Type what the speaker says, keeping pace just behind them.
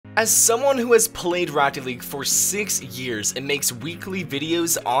As someone who has played Rocket League for 6 years and makes weekly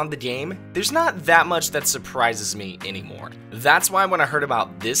videos on the game, there's not that much that surprises me anymore. That's why when I heard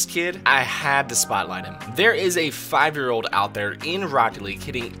about this kid, I had to spotlight him. There is a 5-year-old out there in Rocket League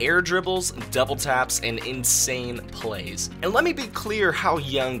hitting air dribbles, double taps, and insane plays. And let me be clear how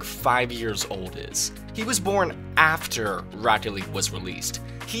young 5 years old is. He was born after Rocket League was released.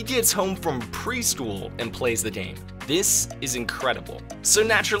 He gets home from preschool and plays the game. This is incredible. So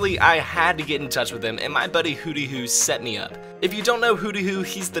naturally, I had to get in touch with him, and my buddy Hootie Hoo set me up. If you don't know Hootie Hoo,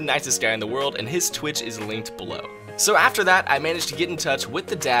 he's the nicest guy in the world, and his Twitch is linked below. So after that, I managed to get in touch with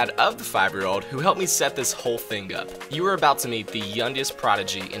the dad of the 5-year-old who helped me set this whole thing up. You are about to meet the youngest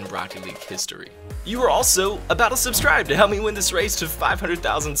prodigy in Rocket League history. You are also about to subscribe to help me win this race to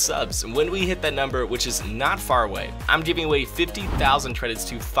 500,000 subs. And when we hit that number, which is not far away, I'm giving away 50,000 credits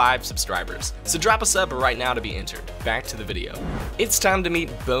to 5 subscribers. So drop a sub right now to be entered. Back to the video. It's time to meet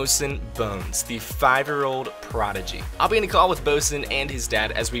Bosun Bones, the 5-year-old prodigy. I'll be in a call with Bosun and his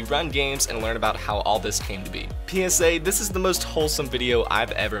dad as we run games and learn about how all this came to be. PSA, this is the most wholesome video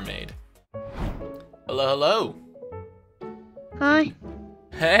I've ever made. Hello, hello. Hi.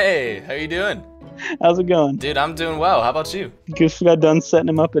 Hey, how you doing? How's it going? Dude, I'm doing well. How about you? Just got done setting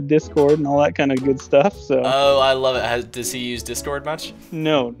him up at Discord and all that kind of good stuff. So. Oh, I love it. Does he use Discord much?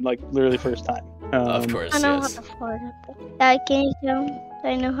 No, like literally first time. Of course, I know yes. how to fart. Dad, can you tell him?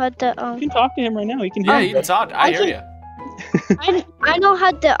 I know how to You can talk to him right now. He can hear Yeah, you. you can talk. I hear you. I know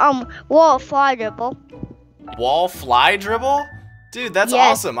how to wall fly dribble. Wall fly dribble? Dude, that's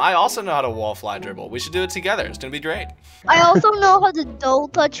Yes. awesome. I also know how to wall fly dribble. We should do it together. It's gonna be great. I also know how to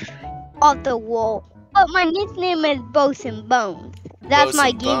don't touch off the wall. But my nickname is Bosun Bones. That's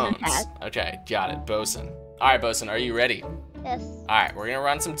my Bosun gamer Bones. tag. Okay, got it. Bosun. All right, Bosun, are you ready? Yes. All right, we're gonna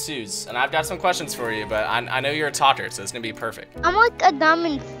run some twos, and I've got some questions for you, but I know you're a talker, so it's gonna be perfect. I'm like a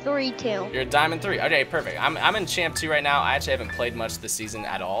diamond 3 too. You're a diamond 3. Okay, perfect. I'm in champ 2 right now. I actually haven't played much this season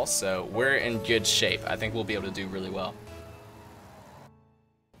at all, so we're in good shape. I think we'll be able to do really well.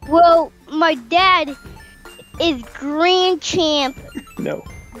 Well, my dad is grand champ No.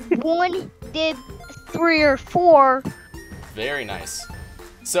 1, did 3 or 4. Very nice.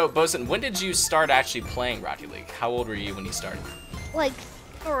 So, Bosun, when did you start actually playing Rocket League? How old were you when you started? Like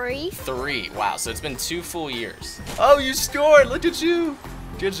 3. 3. Wow, so it's been 2 full years. Oh, you scored! Look at you!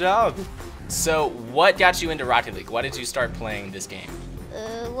 Good job. So, what got you into Rocket League? Why did you start playing this game?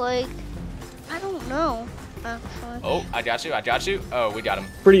 Like, I don't know, actually. Oh, I got you, I got you. Oh, we got him.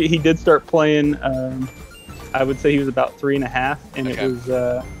 He did start playing. I would say he was about 3.5, and Okay.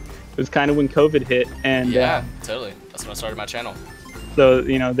 it was kind of when COVID hit, and Yeah, totally. That's when I started my channel. so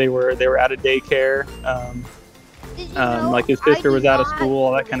they were out of daycare. Did you know Like his I sister do was out of not school,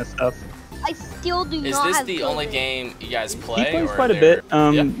 all that have- kind of stuff. I still do Is not this have the only COVID. game you guys He play? plays or quite a there- bit.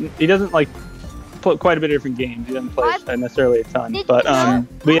 Yeah. He doesn't like play quite a bit of different games. He doesn't play necessarily a ton, Did but you know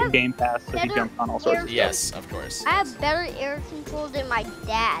we I have Game Pass, so he better jumps on all sorts of stuff. Yes, of course. I have better air control than my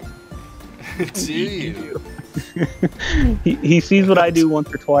dad. Do you? he sees what I do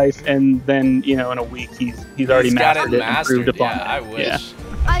once or twice, and then in a week he's already He's got mastered it it and mastered. improved upon Yeah, it. I wish. Yeah,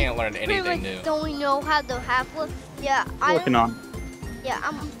 I can't learn pretty anything much new. don't know how to half flip. Yeah, working on. Yeah,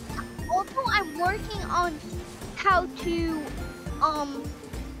 I'm working on how to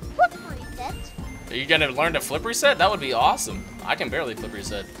flip reset. Are you gonna learn to flip reset? That would be awesome. I can barely flip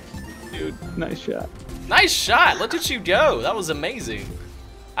reset. Dude. Nice shot. Nice shot. Look at you go. That was amazing.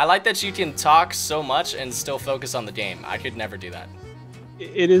 I like that you can talk so much and still focus on the game. I could never do that.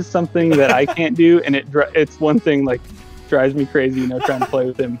 It is something that I can't do, and it's one thing like drives me crazy. Trying to play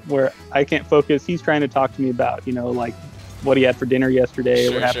with him where I can't focus. He's trying to talk to me about like what he had for dinner yesterday,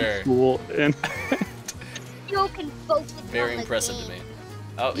 Sure, what happened sure. at school, and You can focus Very on the impressive game. to me.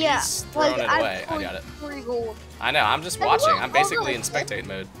 Oh, Yeah, he's throwing it away. I got it. 3 goals. I know. I'm just Hey, watching. look, I'm basically oh, in spectate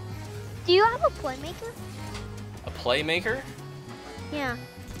mode. Do you have a playmaker? A playmaker? Yeah.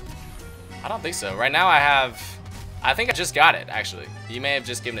 I don't think so. Right now I think I just got it, actually. You may have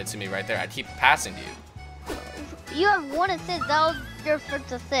just given it to me right there. I keep passing to you. You have 1 assist. That was your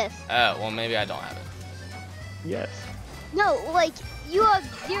first assist. Oh, well, maybe I don't have it. yes, No, like you have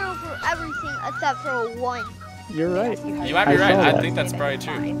 0 for everything except for a 1. you're right. You might be I right. saw I that. think that's probably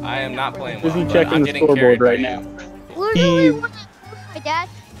true. I am not playing Is well. he but checking I'm the getting scoreboard carried by right you. now? Literally, He- when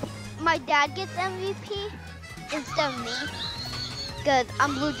my dad gets MVP instead of me, because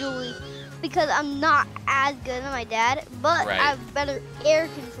I'm literally because I'm not as good as my dad, but Right. I have better air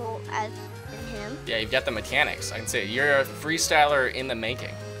control as than him. Yeah, you've got the mechanics. I can see it. You're a freestyler in the making.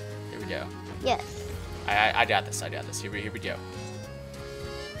 Here we go. Yes. I got this. I got this. Here we go.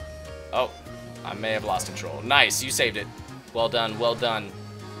 Oh, I may have lost control. Nice. You saved it. Well done. Well done.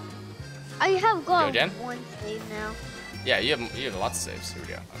 I have got again? one save now. Yeah, you have lots of saves. Here we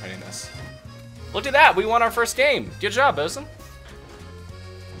go. I'm hitting this. Look at that. We won our first game. Good job, Bosun.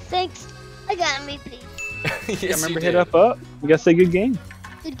 Thanks. I got MVP. Yes, Remember, you hit did. up. You gotta say good game.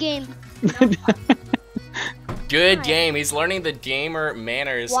 Good game. Good game. He's learning the gamer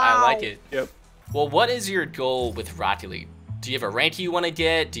manners. I Wow. like it. Yep. Well, what is your goal with Rocket League? Do you have a rank you want to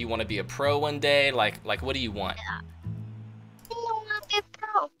get? Do you want to be a pro one day? Like what do you want? I don't want to be a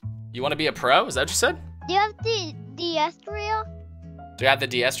pro. You want to be a pro? Is that what you said? Do you have the Astria? Do you have the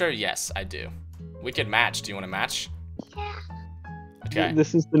Diestro? Yes, I do. We could match. Do you want to match? Yeah. Okay.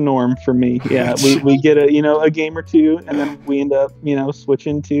 This is the norm for me. Yeah, we get a game or two, and then we end up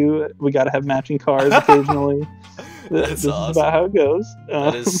switching to we got to have matching cars occasionally. This awesome. is about how it goes.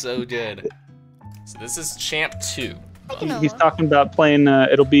 That is so good. So this is Champ 2. He's talking about playing.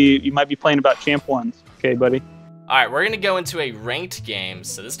 You might be playing about Champ 1s. Okay, buddy. All right, we're gonna go into a ranked game,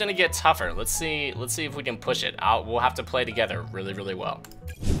 so this is gonna get tougher. Let's see if we can push it. We'll have to play together really, really well.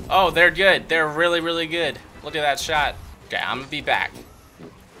 Oh, they're good. They're really, really good. Look at that shot. Okay, I'm gonna be back.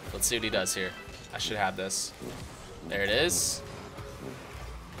 Let's see what he does here. I should have this. There it is.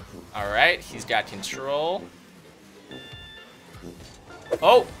 All right, he's got control.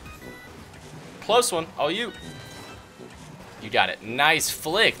 Oh, close one. Oh, you got it. Nice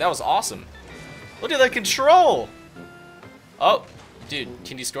flick. That was awesome. Look at the control. Oh, dude,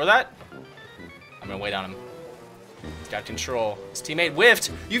 can you score that? I'm gonna wait on him. He's got control. His teammate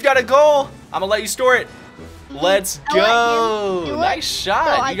whiffed. You've got a goal. I'm gonna let you store it. Let's go. Nice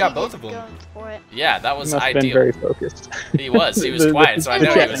shot. You got both of them. Yeah, that was Must have ideal. been very focused. He was. He was quiet, so I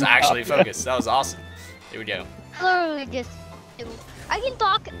know he was actually focused. That was awesome. Here we go. Literally just. I can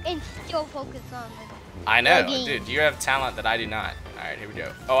talk and still focus on it. I know, Again. dude. You have talent that I do not. All right, here we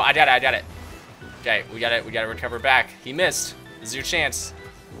go. Oh, I got it. Okay, we got to recover back. He missed. This is your chance.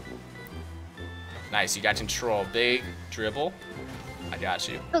 Nice. You got control. Big dribble. I got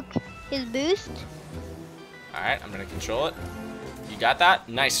you. Look, his boost. All right, I'm gonna control it. You got that?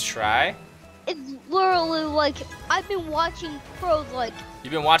 Nice try. It's literally like I've been watching pros like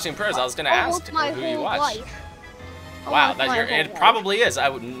You've been watching pros. I was gonna ask almost my who you whole watch. life. Wow, Almost my whole it life. probably is.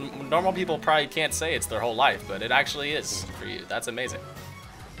 Normal people probably can't say it's their whole life, but it actually is for you. That's amazing.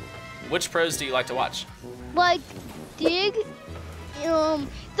 Which pros do you like to watch? Like Dig.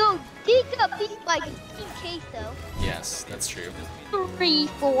 So Dig got beat by Team Queso. Yes, that's true.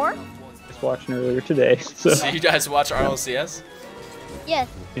 3-4. Just watching earlier today. So So you guys watch RLCS? Yes,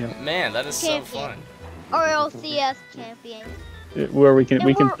 Man, that is so Champion. fun. RLCS champion. where we can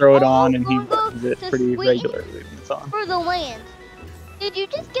And we're throw it all on, and he gonna go runs it to pretty Sweden. regularly when it's on. For the land. Did you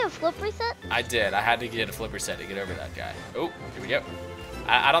just get a flip reset? I did. I had to get a flip reset to get over that guy. Oh, here we go.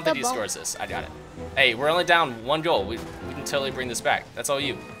 I don't think he The ball. scores this. I got it. Hey, we're only down 1 goal. We can totally bring this back. That's all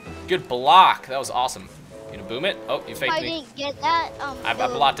you. Good block. That was awesome. You gonna boom it? Oh, you If faked I me. didn't get that, I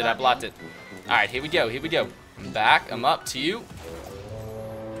blocked it. I blocked it. All right, here we go. Here we go. I'm back. I'm up to you.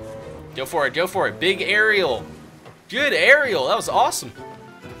 Go for it. Go for it. Big aerial. Good aerial. That was awesome.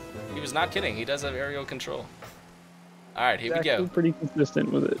 He was not kidding. He does have aerial control. All right, here He's we go. actually pretty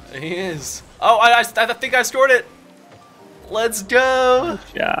consistent with it. He is. Oh, I think I scored it. Let's go.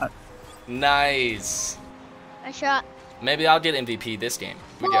 Shot. Nice. I shot. Maybe I'll get MVP this game.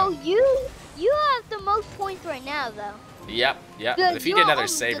 Here we Well, go. you have the most points right now, though. Yep. Yeah, But if you you're get another on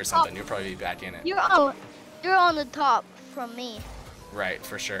save the or something, top. you'll probably be back in it. You're on the top from me. Right,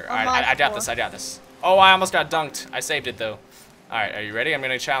 for sure. On All my right, I got score. this. I got this. Oh, I almost got dunked. I saved it though. All right, are you ready? I'm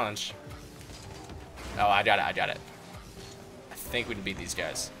gonna challenge. Oh, I got it. I got it. I think we can beat these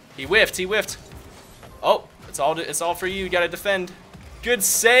guys. He whiffed. He whiffed. Oh, it's all for you. You gotta defend. Good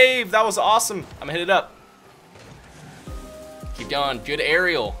save. That was awesome. I'm gonna hit it up. Keep going. Good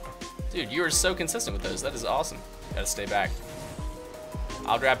aerial. Dude, you are so consistent with those. That is awesome. Gotta stay back.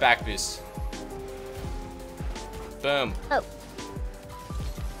 I'll grab back boost. Boom. Oh,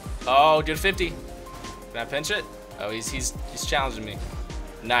 Oh, good 50. Can I pinch it? Oh, he's challenging me.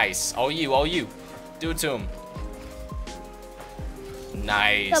 Nice. All you. Do it to him.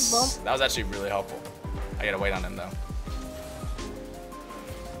 Nice. That was actually really helpful. I gotta wait on him though.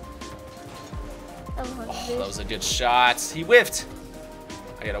 Oh, that was a good shot. He whiffed.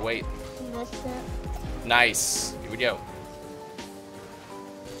 I gotta wait. missed it. Nice. Here we go.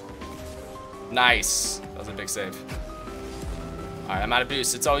 Nice. That was a big save. All right, I'm out of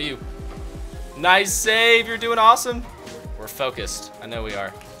boost. It's all you. Nice save. You're doing awesome. We're focused. I know we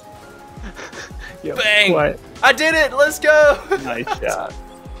are. Yep. Bang. Quiet. I did it. Let's go. Nice shot.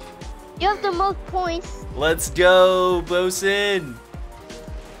 You have the most points. Let's go, Bosun.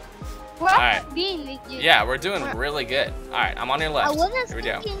 We're All actually beating these dudes. Yeah, we're doing really good. All right, I'm on your I left. wasn't Here we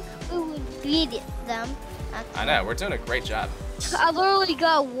go. thinking we would feed them. I know, we're doing a great job. I literally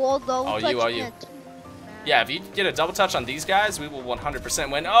got wall though. Oh, you. Yeah, if you get a double touch on these guys, we will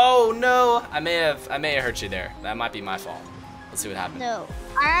 100% win. Oh no, I may have hurt you there. That might be my fault. Let's see what happens. No,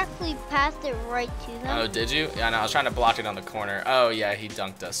 I actually passed it right to them. Oh, did you? Yeah, no, I was trying to block it on the corner. Oh yeah, he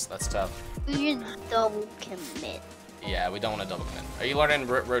dunked us. That's tough. We just double commit. Yeah, we don't want to double commit. Are you learning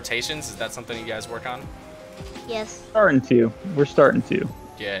rotations? Is that something you guys work on? Yes. We're starting to.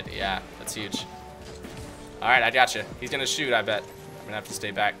 Good, yeah, that's huge. All right, I got you. He's gonna shoot, I bet. I'm gonna have to stay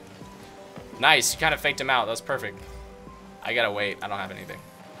back. Nice, you kind of faked him out. That was perfect. I gotta wait. I don't have anything.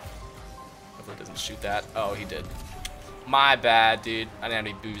 Hopefully he doesn't shoot that. Oh, he did. My bad, dude. I didn't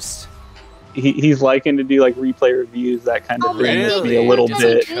have any boost. He's liking to do like replay reviews, that kind of thing with me a little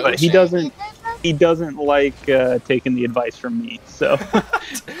bit, but he doesn't like taking the advice from me. So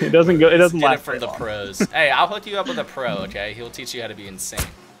it doesn't last from the long. pros. Hey, I'll hook you up with a pro. Okay, he'll teach you how to be insane.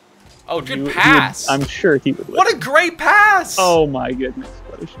 Oh, good pass. I'm sure he would. What a great pass! Oh my goodness,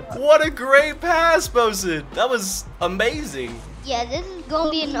 what a shot! What a great pass, Bosun. That was amazing. Yeah, this is gonna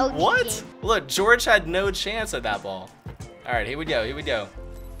be an OG What? game. Look, George had no chance at that ball. All right, here we go. Here we go.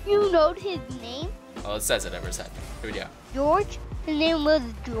 You know his name? Oh, it says it over his head. Here we go. George? His name was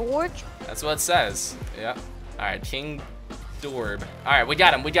George? That's what it says. Yeah. All right, King Dorb. All right, we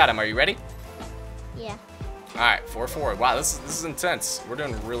got him. We got him. Are you ready? Yeah. All right, 4-4. Wow, this is intense. We're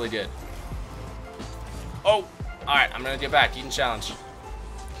doing really good. Oh, all right. I'm gonna get back. You can challenge.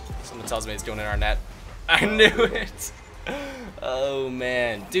 Someone tells me it's going in our net. I knew it. Oh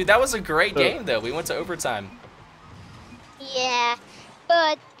man, dude, that was a great game though. We went to overtime. Yeah,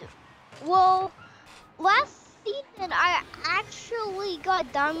 but well, last season I actually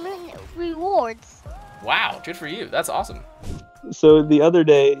got diamond rewards. Wow, good for you. That's awesome. So the other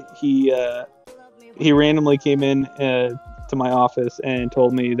day he randomly came in to my office and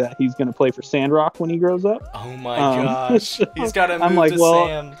told me that he's going to play for Sandrock when he grows up. Oh my gosh, he's got to move I'm like, to well,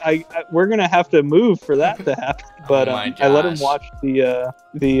 Sam. we're going to have to move for that to happen. But I let him watch the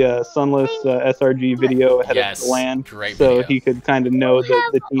Sunless SRG video ahead of the LAN, so he could kind of know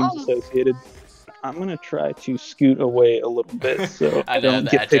the teams associated. I'm going to try to scoot away a little bit so I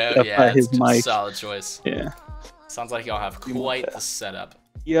don't get picked up by his mic. Solid choice. Yeah. Sounds like y'all have quite the setup.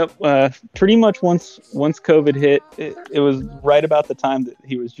 Yep, pretty much once COVID hit, it was right about the time that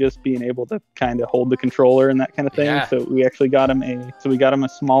he was just being able to kind of hold the controller and that kind of thing. Yeah. So we actually got him a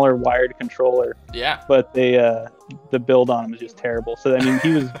smaller wired controller. Yeah. But the build on him was just terrible. So I mean, he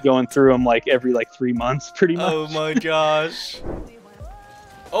was going through them like every 3 months, pretty much. Oh my gosh.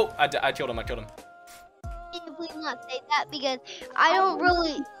 Oh, I killed him. I killed him. Please not say that because I don't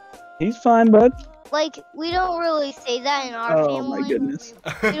really. He's fine, bud. We don't really say that in our family. Oh my goodness.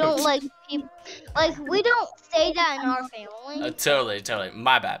 We don't people. We don't say that in our family. Totally.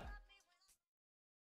 My bad.